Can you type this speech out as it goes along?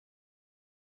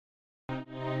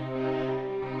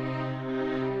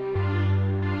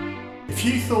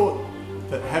If you thought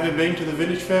that having been to the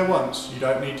village fair once, you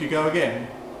don't need to go again,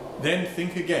 then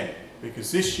think again,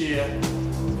 because this year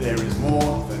there is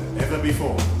more than ever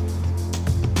before.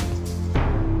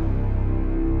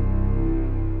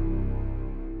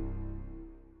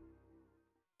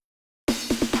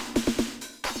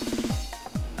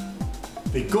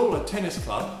 The Gawler Tennis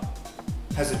Club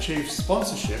has achieved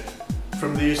sponsorship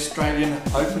from the Australian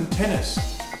Open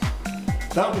Tennis.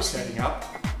 They'll be setting up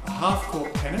a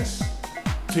half-court tennis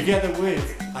together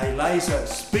with a laser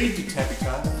speed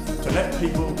detector to let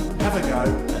people have a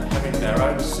go at having their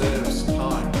own serves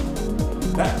time.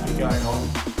 That'll be going on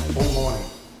all morning.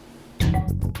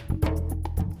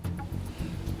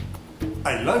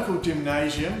 A local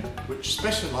gymnasium which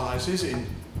specialises in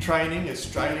training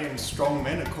Australian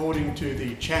strongmen according to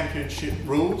the championship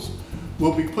rules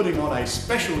will be putting on a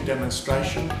special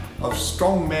demonstration of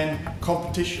strongman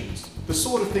competitions, the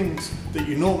sort of things that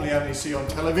you normally only see on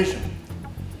television.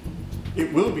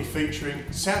 It will be featuring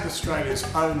South Australia's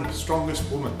own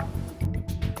strongest woman.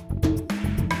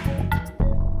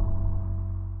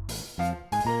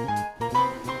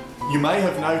 You may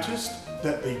have noticed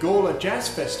that the Gawler Jazz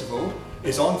Festival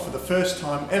is on for the first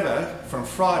time ever from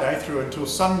Friday through until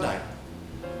Sunday.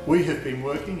 We have been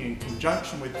working in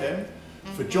conjunction with them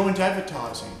for joint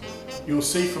advertising. You'll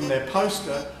see from their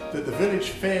poster that the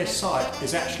village fair site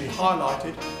is actually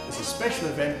highlighted as a special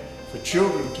event for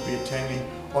children to be attending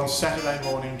on Saturday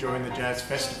morning during the Jazz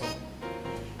Festival.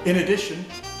 In addition,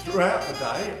 throughout the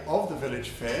day of the village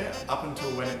fair, up until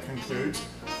when it concludes,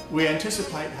 we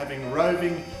anticipate having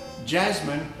roving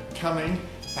jazzmen coming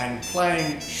and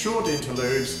playing short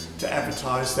interludes to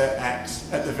advertise their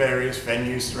acts at the various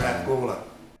venues throughout Gawler.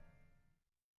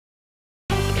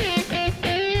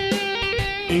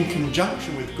 In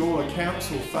conjunction with Gawler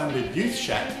Council funded Youth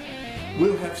Shack,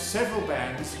 we'll have several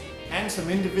bands and some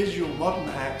individual modern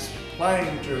acts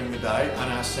playing during the day on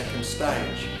our second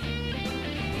stage.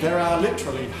 There are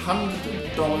literally hundreds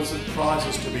of dollars of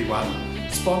prizes to be won,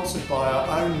 sponsored by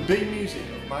our own B Music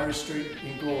of Murray Street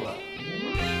in Gawler.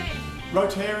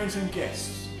 Rotarians and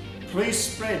guests, please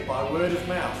spread by word of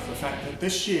mouth the fact that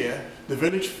this year the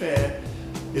village fair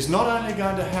is not only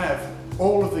going to have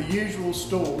all of the usual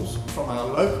stalls from our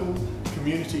local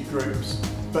community groups,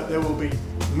 but there will be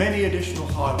many additional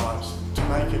highlights to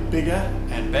make it bigger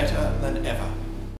and better than ever.